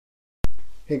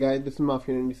Hey guys, this is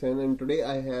Mafia97 and today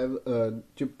I have a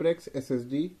Chiprex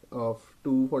SSD of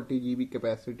 240GB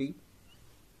capacity.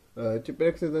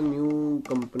 Chiprex is a new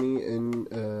company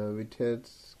which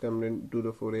has come into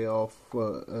the foray of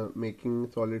making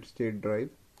solid state drive.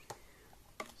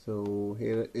 So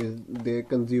here is their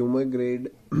consumer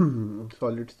grade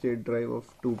solid state drive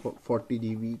of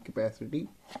 240GB capacity.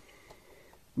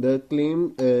 The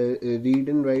claimed read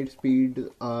and write speeds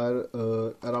are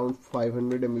around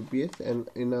 500 Mbps, and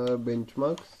in our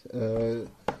benchmarks, the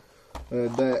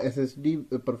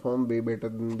SSD perform way better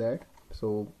than that.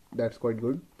 So that's quite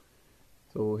good.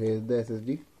 So here's the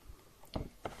SSD,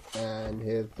 and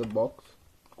here's the box.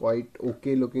 Quite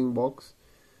okay looking box,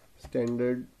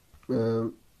 standard,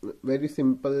 very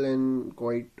simple and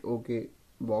quite okay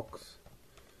box.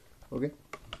 Okay,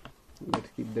 let's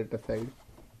keep that aside.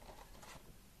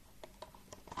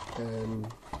 And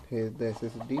here's the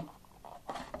SSD.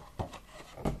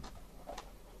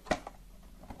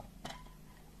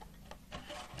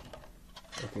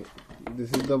 Okay,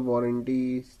 this is the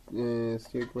warranty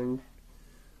statement.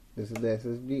 This is the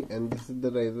SSD, and this is the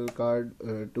riser card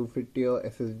to fit your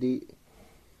SSD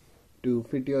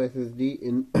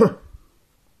in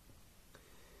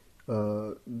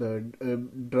the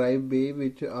drive bay,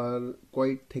 which are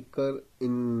quite thicker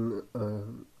in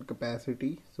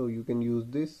capacity, so you can use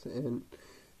this and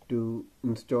to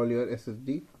install your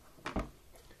SSD.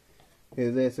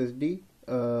 Here's the SSD.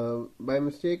 By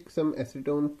mistake some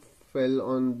acetone fell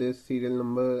on this serial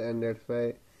number, and that's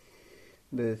why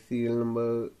the serial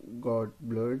number got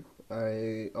blurred.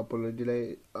 I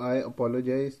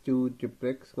apologize to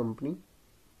Chiprex company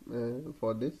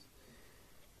for this,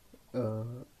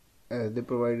 as they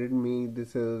provided me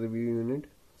this review unit.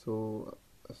 So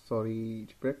sorry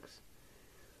Chiprex.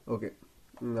 Okay,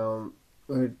 now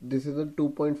this is a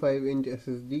 2.5-inch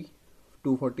SSD,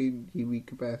 240GB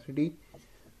capacity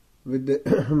with the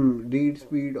read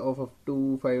speed of up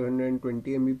to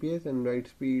 520 Mbps and write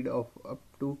speed of up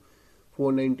to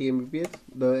 490 Mbps.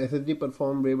 The SSD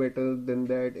perform way better than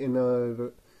that in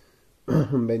our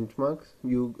benchmarks.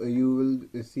 You will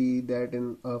see that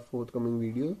in a forthcoming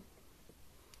video.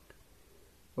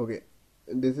 Okay,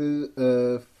 this is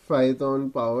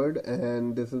Phison powered,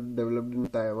 and this is developed in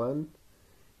Taiwan,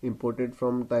 imported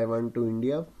from Taiwan to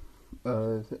India.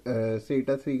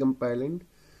 SATA 3 compliant.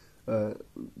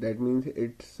 That means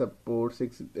it supports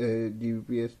 6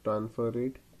 Gbps transfer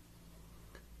rate.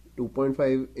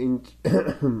 2.5-inch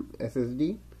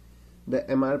SSD. The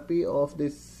MRP of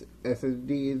this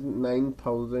SSD is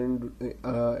 9,000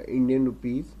 Indian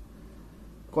rupees.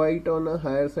 Quite on a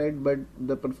higher side, but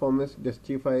the performance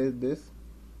justifies this.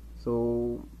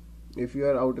 So if you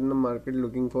are out in the market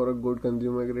looking for a good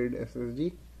consumer grade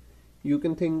SSD, you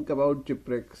can think about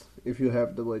Chiprex if you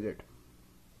have the budget.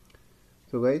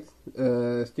 So guys,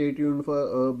 stay tuned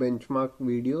for benchmark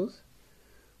videos.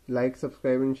 Like,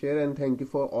 subscribe and share, and thank you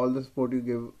for all the support you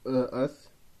give us.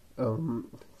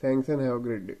 Thanks and have a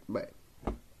great day. Bye.